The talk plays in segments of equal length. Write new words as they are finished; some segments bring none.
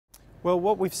Well,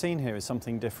 what we've seen here is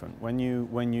something different. When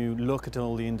you look at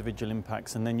all the individual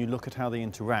impacts and then you look at how they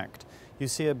interact, you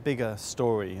see a bigger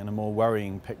story and a more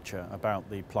worrying picture about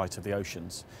the plight of the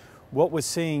oceans. What we're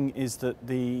seeing is that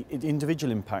the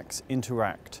individual impacts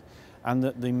interact, and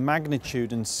that the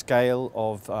magnitude and scale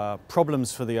of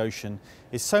problems for the ocean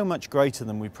is so much greater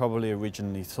than we probably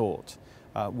originally thought.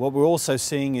 What we're also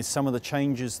seeing is some of the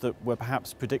changes that were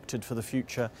perhaps predicted for the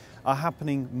future are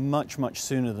happening much, much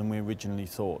sooner than we originally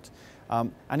thought.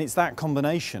 And it's that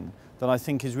combination that I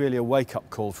think is really a wake-up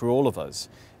call for all of us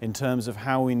in terms of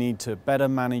how we need to better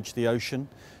manage the ocean,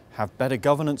 have better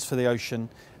governance for the ocean,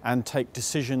 and take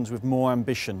decisions with more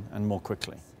ambition and more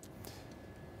quickly.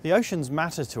 The oceans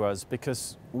matter to us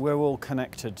because we're all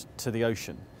connected to the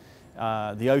ocean.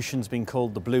 The ocean's been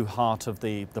called the blue heart of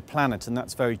the planet, and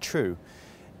that's very true.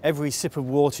 Every sip of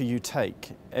water you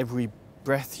take, every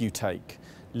breath you take,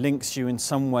 links you in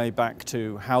some way back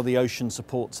to how the ocean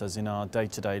supports us in our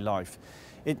day-to-day life.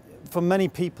 For many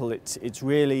people it's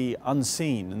really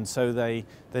unseen, and so they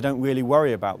don't really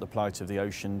worry about the plight of the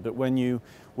ocean. But when you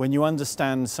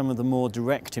understand some of the more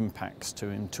direct impacts to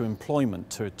employment,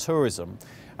 to tourism,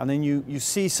 and then you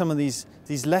see some of these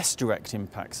less direct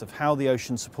impacts of how the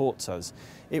ocean supports us,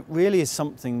 it really is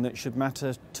something that should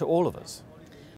matter to all of us.